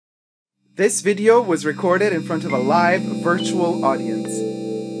This video was recorded in front of a live virtual audience.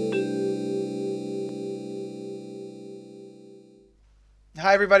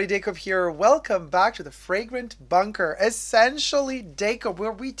 Hi everybody, Dacob here. Welcome back to the Fragrant Bunker, essentially Dacob,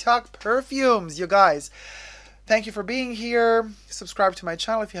 where we talk perfumes, you guys. Thank you for being here. Subscribe to my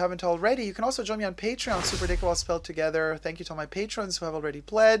channel if you haven't already. You can also join me on Patreon, superdacob all spelled together. Thank you to all my patrons who have already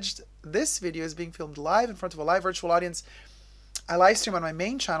pledged. This video is being filmed live in front of a live virtual audience. I live stream on my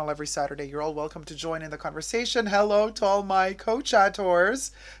main channel every Saturday. You're all welcome to join in the conversation. Hello to all my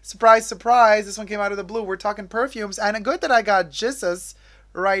co-chatters. Surprise, surprise. This one came out of the blue. We're talking perfumes. And good that I got Jesus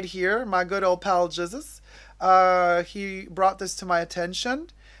right here. My good old pal Jesus. He brought this to my attention.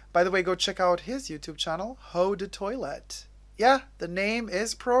 By the way, go check out his YouTube channel, How to Toilette. Yeah, the name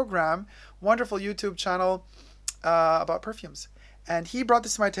is Program. Wonderful YouTube channel about perfumes. And he brought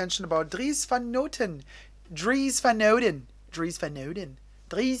this to my attention about Dries van Noten. Dries van Noten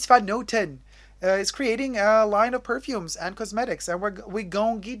is creating a line of perfumes and cosmetics, and we're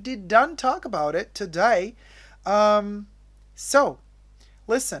going to get done talk about it today. So,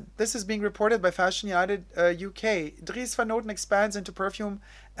 listen, this is being reported by Fashion United UK. Dries van Noten expands into perfume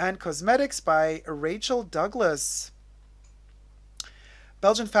and cosmetics by Rachel Douglas.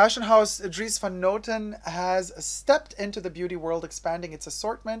 Belgian fashion house Dries van Noten has stepped into the beauty world, expanding its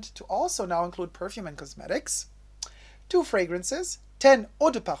assortment to also now include perfume and cosmetics. 2 fragrances, 10 eau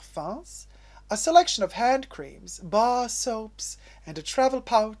de parfums, a selection of hand creams, bar soaps, and a travel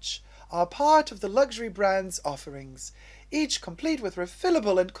pouch are part of the luxury brand's offerings, each complete with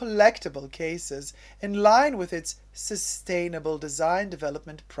refillable and collectible cases in line with its sustainable design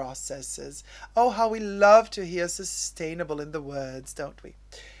development processes. Oh, how we love to hear sustainable in the words, don't we?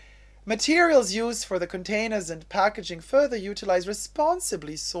 Materials used for the containers and packaging further utilize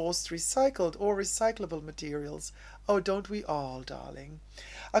responsibly sourced recycled or recyclable materials. Oh, don't we all, darling?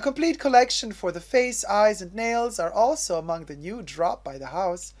 A complete collection for the face, eyes, and nails are also among the new drop by the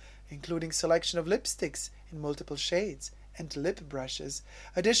house, including selection of lipsticks in multiple shades and lip brushes.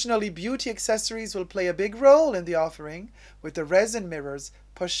 Additionally, beauty accessories will play a big role in the offering, with the resin mirrors,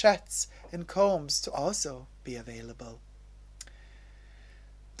 pochettes, and combs to also be available.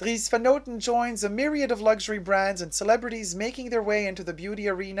 Dries van Noten joins a myriad of luxury brands and celebrities making their way into the beauty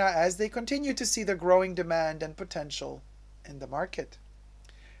arena as they continue to see the growing demand and potential in the market.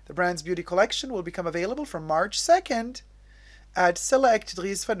 The brand's beauty collection will become available from March 2nd at select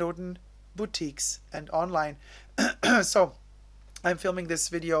Dries van Noten boutiques and online. So, I'm filming this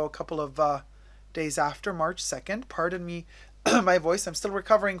video a couple of days after March 2nd. Pardon me, my voice. I'm still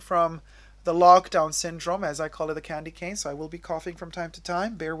recovering from the lockdown syndrome, as I call it, the candy cane. So I will be coughing from time to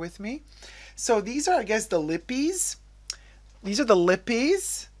time. Bear with me. So these are, I guess, the lippies. These are the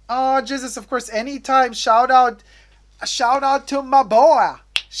lippies. Oh, Jesus, of course, anytime. Shout out to my boy.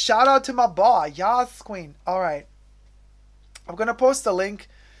 Shout out to my boy. Yes, queen. All right. I'm going to post a link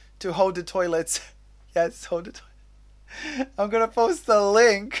to How to Toilets. Yes, How to Toilets. I'm going to post the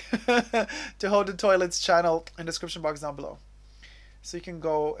link to How to Toilets channel in the description box down below. So you can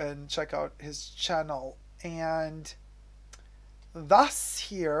go and check out his channel. And thus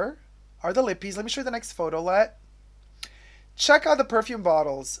here are the lippies. Let me show you the next photo. Check out the perfume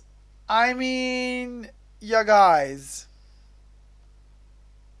bottles. I mean, you guys.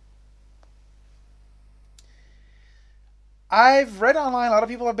 I've read online, a lot of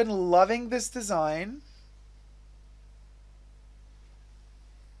people have been loving this design.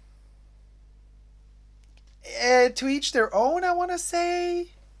 To each their own, I want to say.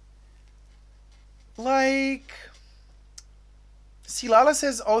 Like, Silala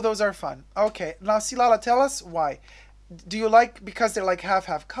says, oh, those are fun. Okay, now Silala, tell us why. Do you like, because they're like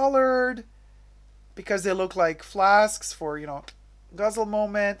half colored? Because they look like flasks for, you know, guzzle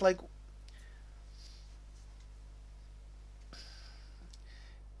moment? Like,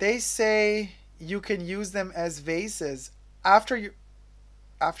 they say you can use them as vases after you're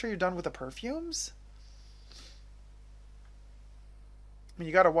done with the perfumes? I mean,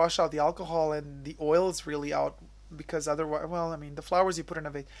 you got to wash out the alcohol and the oils really out, because otherwise, well, I mean, the flowers you put in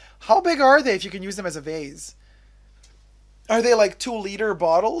a vase. How big are they if you can use them as a vase? Are they like 2-liter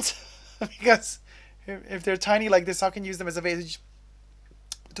bottles? Because if they're tiny like this, how can you use them as a vase?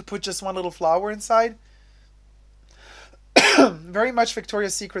 To put just one little flower inside? Very much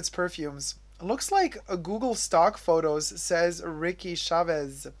Victoria's Secret's perfumes. Looks like a Google stock photos, says Ricky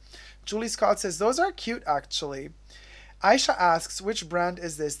Chavez. Julie Scott says, those are cute actually. Aisha asks, which brand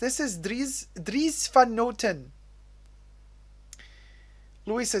is this? This is Dries van Noten.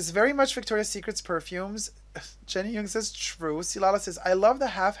 Louis says, very much Victoria's Secret's perfumes. Jenny Young says, true. Silala says, I love the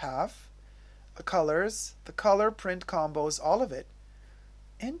half-half. The colors, the color print combos, all of it.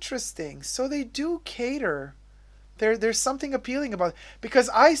 Interesting. So they do cater. There's something appealing about it. Because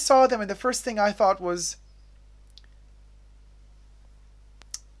I saw them and the first thing I thought was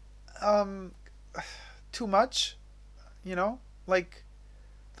um too much, you know? Like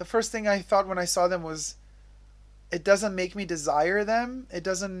the first thing I thought when I saw them was it doesn't make me desire them. It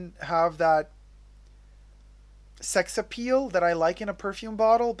doesn't have that sex appeal that I like in a perfume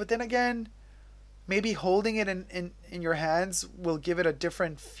bottle. But then again, maybe holding it in your hands will give it a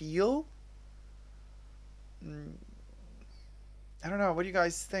different feel. I don't know. What do you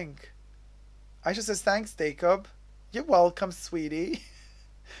guys think? Aisha says, thanks, Dacob. You're welcome, sweetie.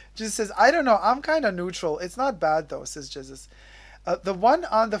 Jesus says, I don't know. I'm kind of neutral. It's not bad, though, says Jesus. The one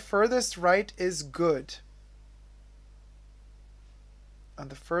on the furthest right is good. On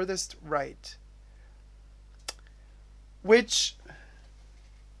the furthest right. Which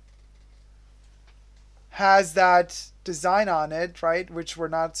has that design on it, right? Which we're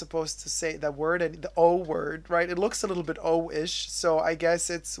not supposed to say the word, and the O word, right? It looks a little bit O-ish, so I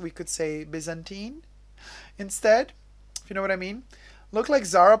guess we could say Byzantine instead, if you know what I mean. Look like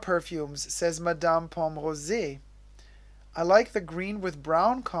Zara perfumes, says Madame Pomme Rosée. I like the green with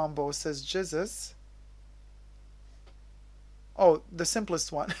brown combo, says Jesus. Oh, the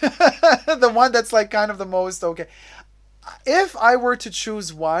simplest one. The one that's like kind of the most okay. If I were to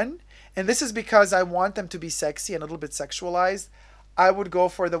choose one, and this is because I want them to be sexy and a little bit sexualized, I would go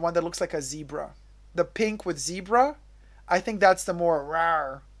for the one that looks like a zebra. The pink with zebra. I think that's the more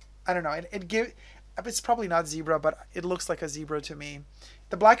rare. I don't know. It's probably not zebra, but it looks like a zebra to me.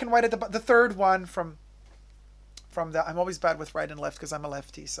 The black and white at the third one from the, I'm always bad with right and left because I'm a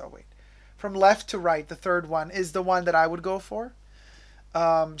lefty, so wait. From left to right, the third one is the one that I would go for.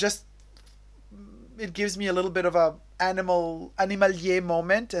 Just, it gives me a little bit of a animalier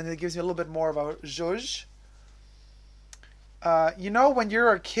moment, and it gives me a little bit more of a zhuzh. You know, when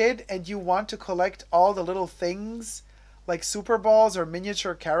you're a kid and you want to collect all the little things, like super balls or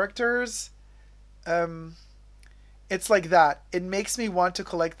miniature characters, it's like that. It makes me want to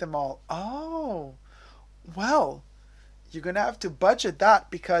collect them all. Oh, well, you're going to have to budget that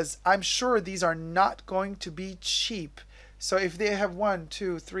because I'm sure these are not going to be cheap. So if they have 1,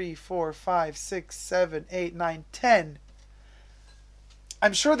 2, 3, 4, 5, 6, 7, 8, 9, 10,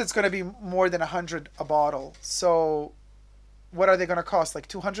 I'm sure that's going to be more than 100 a bottle. So what are they going to cost? Like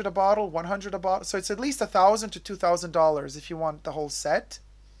 200 a bottle, 100 a bottle? So it's at least $1,000 to $2,000 if you want the whole set.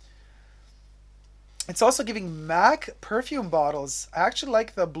 It's also giving MAC perfume bottles. I actually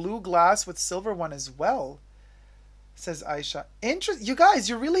like the blue glass with silver one as well, says Aisha. You guys,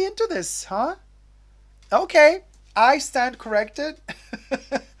 you're really into this, huh? Okay, I stand corrected.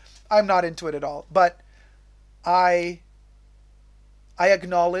 I'm not into it at all, but I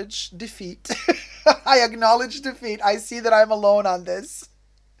acknowledge defeat. I acknowledge defeat. I see that I'm alone on this.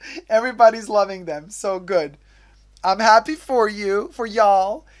 Everybody's loving them. So good. I'm happy for you, for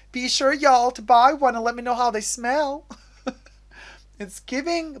y'all. Be sure, y'all, to buy one and let me know how they smell. It's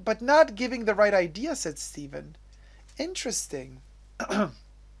giving, but not giving the right idea, said Stephen. Interesting.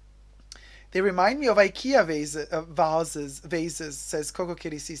 They remind me of IKEA vases, says Coco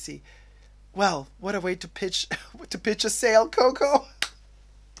Kitty CC. Well, what a way to pitch a sale, Coco.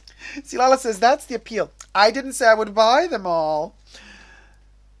 Silala says, that's the appeal. I didn't say I would buy them all.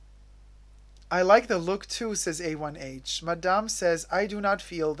 I like the look too, says A1H. Madame says, I do not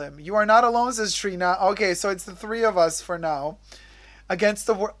feel them. You are not alone, says Trina. Okay, so it's the three of us for now. Against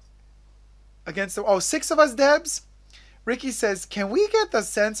the 6 of us, Debs? Ricky says, can we get the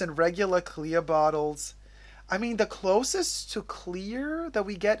scents in regular clear bottles? I mean, the closest to clear that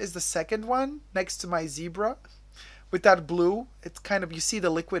we get is the second one next to my zebra. With that blue, it's kind of, you see the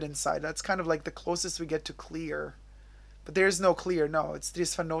liquid inside. That's kind of like the closest we get to clear. But there's no clear, no. It's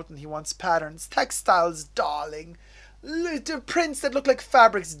Dries van Noten. He wants patterns. Textiles, darling. Little prints that look like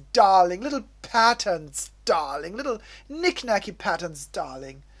fabrics, darling. Little patterns, darling. Little knick-knacky patterns,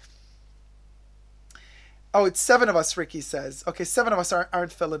 darling. Oh, it's 7 of us, Ricky says. Okay, 7 of us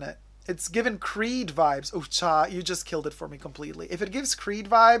aren't filling it. It's given Creed vibes. Oh, cha, you just killed it for me completely. If it gives Creed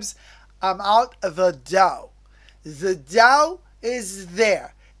vibes, I'm out of the dough. The dough is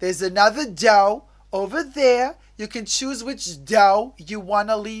there. There's another dough over there. You can choose which dough you want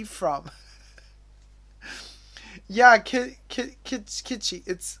to leave from. Yeah, kitschy.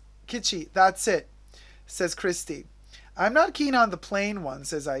 It's kitschy. That's it, says Christy. I'm not keen on the plain one,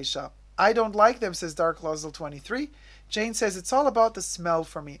 says Aisha. I don't like them, says Dark Lozel 23. Jane says, it's all about the smell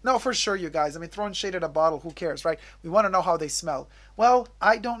for me. No, for sure, you guys. I mean, throwing shade at a bottle, who cares, right? We want to know how they smell. Well,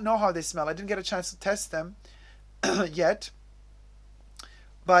 I don't know how they smell. I didn't get a chance to test them yet.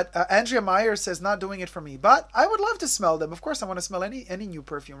 But Andrea Meyer says not doing it for me. But I would love to smell them. Of course, I want to smell any new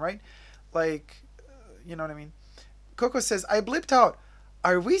perfume, right? Like, you know what I mean? Coco says, I blipped out.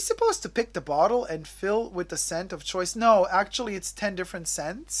 Are we supposed to pick the bottle and fill with the scent of choice? No, actually, it's 10 different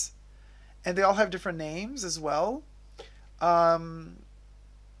scents. And they all have different names as well. I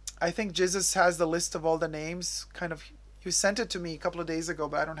think Jesus has the list of all the names. Kind of, you sent it to me a couple of days ago,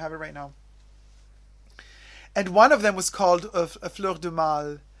 but I don't have it right now. And one of them was called a Fleur du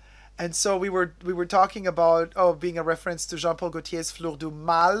Mal. And so we were talking about, being a reference to Jean-Paul Gaultier's Fleur du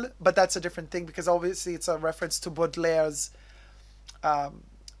Mal, but that's a different thing because obviously it's a reference to Baudelaire's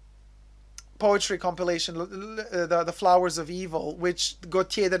poetry compilation, the Flowers of Evil, which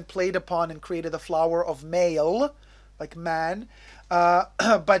Gaultier then played upon and created the flower of male, like man.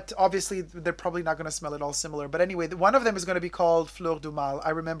 But obviously they're probably not going to smell it all similar. But anyway, one of them is going to be called Fleur du Mal.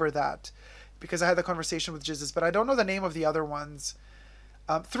 I remember that because I had the conversation with Jesus, but I don't know the name of the other ones.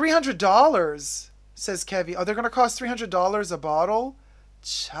 $300, says Kevy. Oh, they're going to cost $300 a bottle?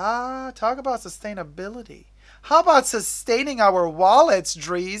 Talk about sustainability. How about sustaining our wallets,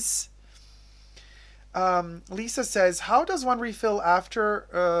 Dries? Lisa says, how does one refill after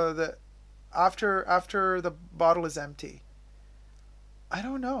the bottle is empty? I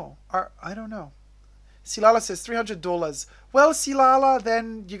don't know. I don't know. Silala says $300. Well, Silala,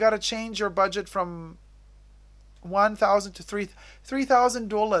 then you got to change your budget from $1,000 to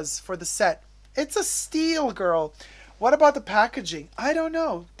 $3,000 for the set. It's a steal, girl. What about the packaging? I don't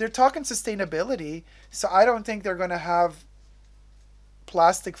know. They're talking sustainability, so I don't think they're going to have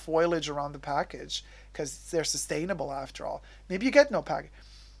plastic foliage around the package because they're sustainable after all. Maybe you get no package.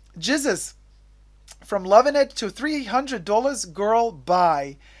 Jizzes, from loving it to $300, girl,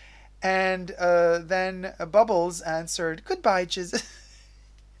 bye. And then Bubbles answered, goodbye, Jizzes.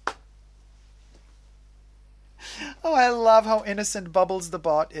 Oh, I love how innocent Bubbles the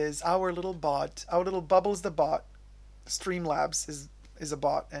bot is. Our little bot, our little Bubbles the bot. Streamlabs is a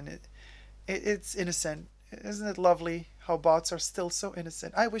bot, and it's innocent. Isn't it lovely how bots are still so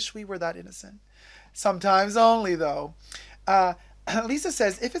innocent? I wish we were that innocent. Sometimes only, though. Lisa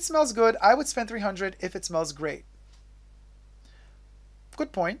says, if it smells good, I would spend $300 if it smells great.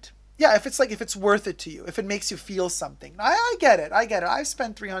 Good point. Yeah, if it's worth it to you, if it makes you feel something. I get it. I've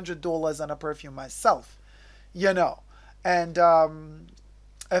spent $300 on a perfume myself, you know. And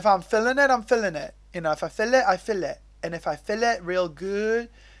if I'm feeling it, I'm feeling it. You know, if I feel it, I feel it. And if I feel it real good,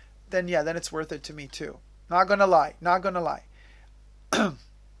 then yeah, then it's worth it to me too. Not gonna lie.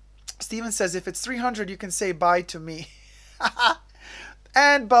 Steven says, if it's $300, you can say bye to me.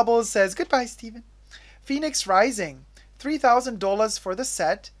 And Bubbles says, goodbye, Steven. Phoenix Rising, $3,000 for the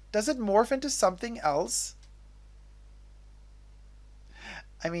set. Does it morph into something else?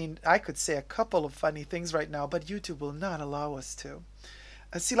 I mean, I could say a couple of funny things right now, but YouTube will not allow us to.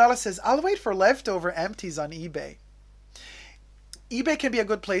 Silala says, I'll wait for leftover empties on eBay. eBay can be a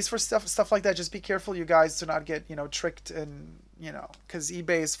good place for stuff like that. Just be careful, you guys, to not get, tricked and, because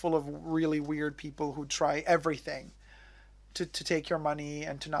eBay is full of really weird people who try everything to take your money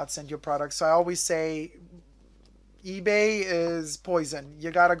and to not send your products. So I always say eBay is poison.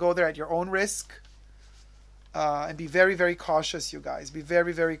 You got to go there at your own risk and be very, very cautious, you guys. Be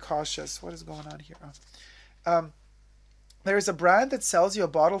very, very cautious. What is going on here? There is a brand that sells you a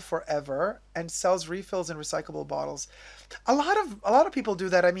bottle forever and sells refills in recyclable bottles. A lot of people do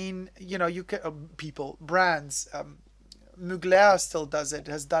that. I mean, you can brands. Mugler still does it.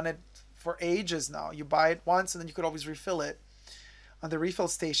 Has done it for ages now. You buy it once and then you could always refill it on the refill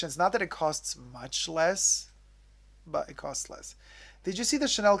stations. Not that it costs much less, but it costs less. Did you see the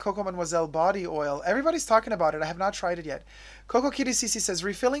Chanel Coco Mademoiselle body oil? Everybody's talking about it. I have not tried it yet. Coco Kitty CC says,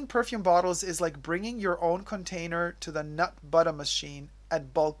 refilling perfume bottles is like bringing your own container to the nut butter machine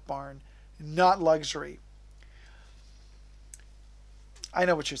at Bulk Barn. Not luxury. I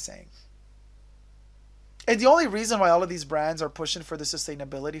know what you're saying. And the only reason why all of these brands are pushing for the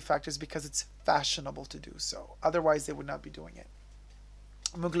sustainability factor is because it's fashionable to do so. Otherwise, they would not be doing it.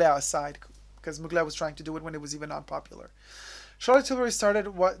 Mugler aside, because Mugler was trying to do it when it was even not popular. Charlotte Tilbury started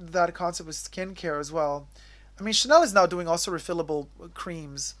that concept with skincare as well. I mean, Chanel is now doing also refillable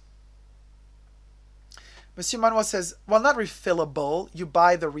creams. Monsieur Manuel says, well, not refillable. You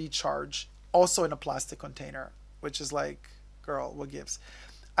buy the recharge, also in a plastic container, which is like, girl, what gives?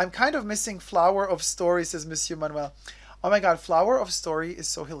 I'm kind of missing Flower of Story, says Monsieur Manuel. Oh my God, Flower of Story is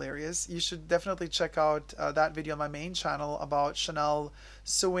so hilarious. You should definitely check out that video on my main channel about Chanel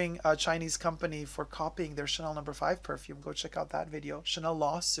suing a Chinese company for copying their Chanel No. 5 perfume. Go check out that video. Chanel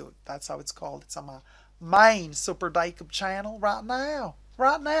lawsuit. That's how it's called. It's on my main Super Dacob channel right now.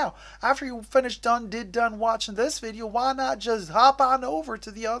 right now. After you finish done watching this video, why not just hop on over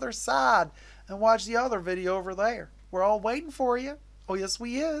to the other side and watch the other video over there? We're all waiting for you. Oh, yes,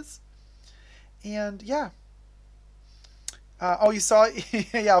 we is. And yeah. Oh, you saw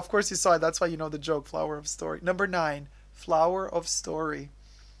it? Yeah, of course you saw it. That's why you know the joke. Flower of Story. Number 9. Flower of Story.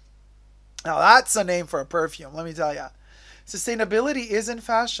 Now, that's a name for a perfume, let me tell you. Sustainability is in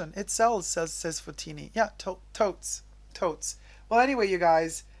fashion. It sells, says Fotini. Yeah, totes. Well, anyway, you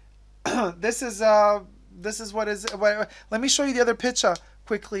guys, this is what is. Let me show you the other picture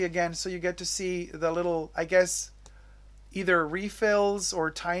quickly again, so you get to see the little, I guess, either refills or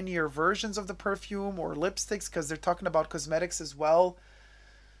tinier versions of the perfume or lipsticks, because they're talking about cosmetics as well.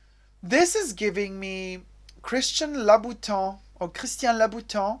 This is giving me Christian Louboutin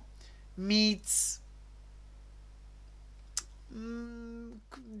meets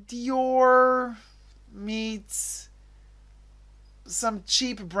Dior meets some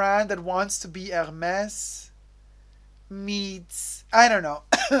cheap brand that wants to be Hermes meets, I don't know.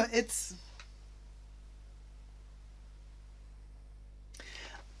 It's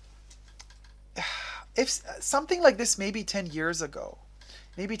if something like this maybe 10 years ago.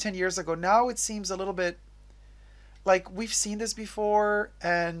 Now it seems a little bit like we've seen this before,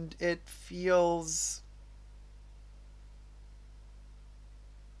 and it feels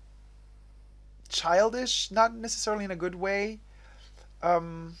childish, not necessarily in a good way.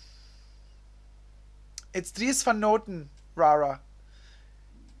 It's Dries van Noten, Rara.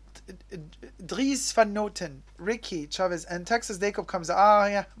 Dries van Noten, Ricky, Chavez, and Texas Dacob comes out. Ah,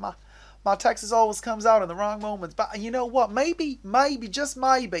 yeah, my Texas always comes out in the wrong moments. But you know what? Maybe, just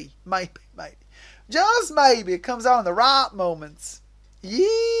maybe. Just maybe it comes out in the right moments.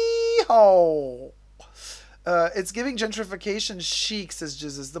 Yee-haw! It's giving gentrification chic, says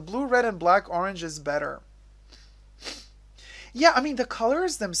Jesus. The blue, red, and black orange is better. Yeah, I mean, the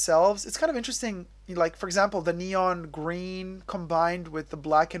colors themselves, it's kind of interesting. Like, for example, the neon green combined with the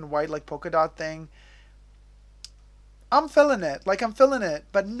black and white, like, polka dot thing. I'm feeling it.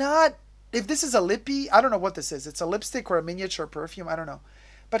 But not... If this is a lippy, I don't know what this is. It's a lipstick or a miniature perfume. I don't know.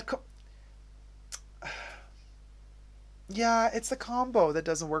 But... yeah, it's the combo that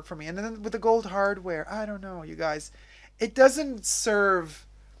doesn't work for me. And then with the gold hardware, I don't know, you guys. It doesn't serve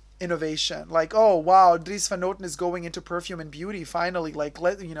innovation. Like, oh, wow, Dries van Noten is going into perfume and beauty finally. Like,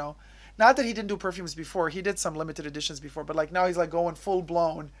 you know, not that he didn't do perfumes before. He did some limited editions before. But, like, now he's, like, going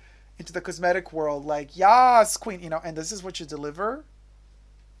full-blown into the cosmetic world. Like, yes, queen, you know, and this is what you deliver?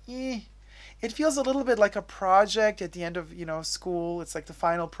 It feels a little bit like a project at the end of, you know, school. It's like the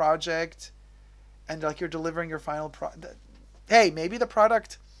final project. And like you're delivering your final product. Hey, maybe the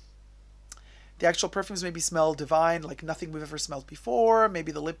product, the actual perfumes maybe smell divine, like nothing we've ever smelled before.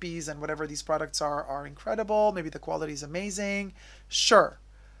 Maybe the lippies and whatever these products are incredible. Maybe the quality is amazing. Sure.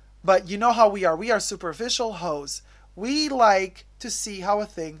 But you know how we are. We are superficial hoes. We like to see how a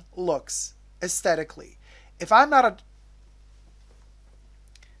thing looks aesthetically. If I'm not a...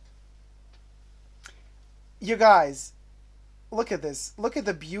 You guys, look at this. Look at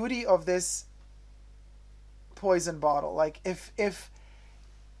the beauty of this poison bottle. Like, if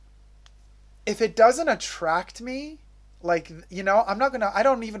it doesn't attract me, like, you know, I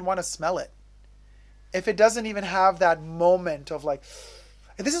don't even want to smell it. If it doesn't even have that moment of like,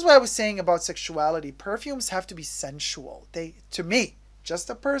 and this is what I was saying about sexuality. Perfumes have to be sensual. They, to me, just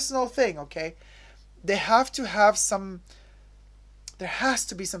a personal thing, okay? They have to have some, there has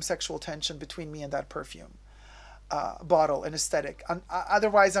to be some sexual tension between me and that perfume bottle and aesthetic.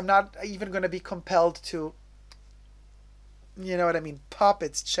 Otherwise, I'm not even going to be compelled to, you know what I mean, pop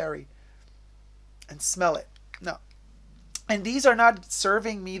its cherry and smell it. No. And these are not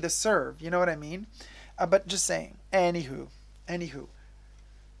serving me the serve, you know what I mean? But just saying, anywho,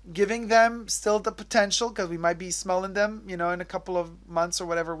 giving them still the potential, because we might be smelling them, you know, in a couple of months or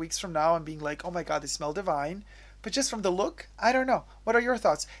whatever, weeks from now, and being like, oh my God, they smell divine. But just from the look, I don't know. What are your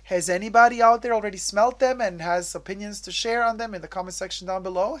thoughts? Has anybody out there already smelled them and has opinions to share on them in the comment section down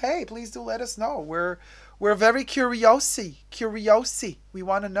below? Hey, please do let us know. We're very curiosy. We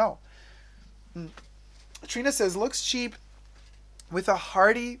want to know. Trina says, looks cheap with a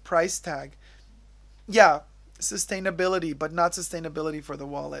hearty price tag. Yeah, sustainability, but not sustainability for the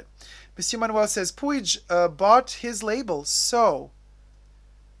wallet. Monsieur Manuel says, Puig bought his label, so...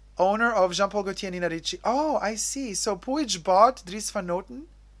 Owner of Jean-Paul Gaultier and Nina Ricci. Oh, I see. So Puig bought Dries van Noten.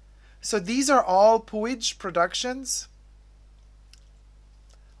 So these are all Puig productions?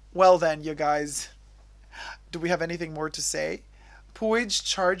 Well then, you guys, do we have anything more to say? Puig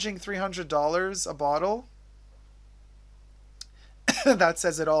charging $300 a bottle? That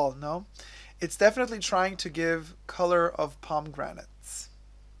says it all, no? It's definitely trying to give color of pomegranates.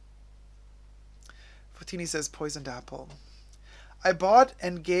 Potini says poisoned apple. I bought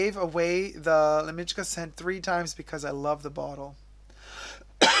and gave away the Lemijka scent 3 times because I love the bottle.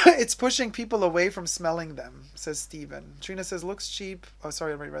 It's pushing people away from smelling them, says Steven. Trina says, looks cheap. Oh,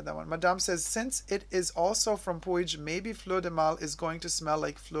 sorry, I already read that one. Madame says, since it is also from Puig, maybe Fleur de Mal is going to smell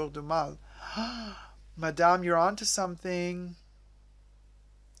like Fleur de Mal. Madame, you're on to something.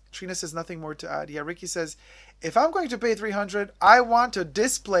 Trina says, nothing more to add. Yeah, Ricky says, if I'm going to pay 300, I want to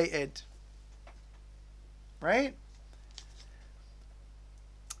display it. Right?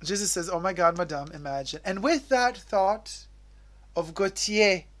 Jesus says, oh my God, Madame, imagine. And with that thought of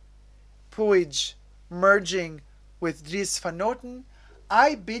Gautier Puig merging with Dries van Noten,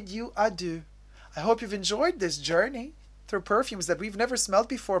 I bid you adieu. I hope you've enjoyed this journey through perfumes that we've never smelled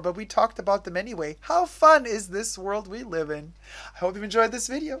before, but we talked about them anyway. How fun is this world we live in? I hope you've enjoyed this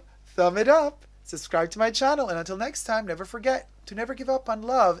video. Thumb it up, subscribe to my channel, and until next time, never forget to never give up on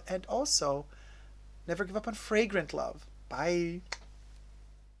love, and also never give up on fragrant love. Bye.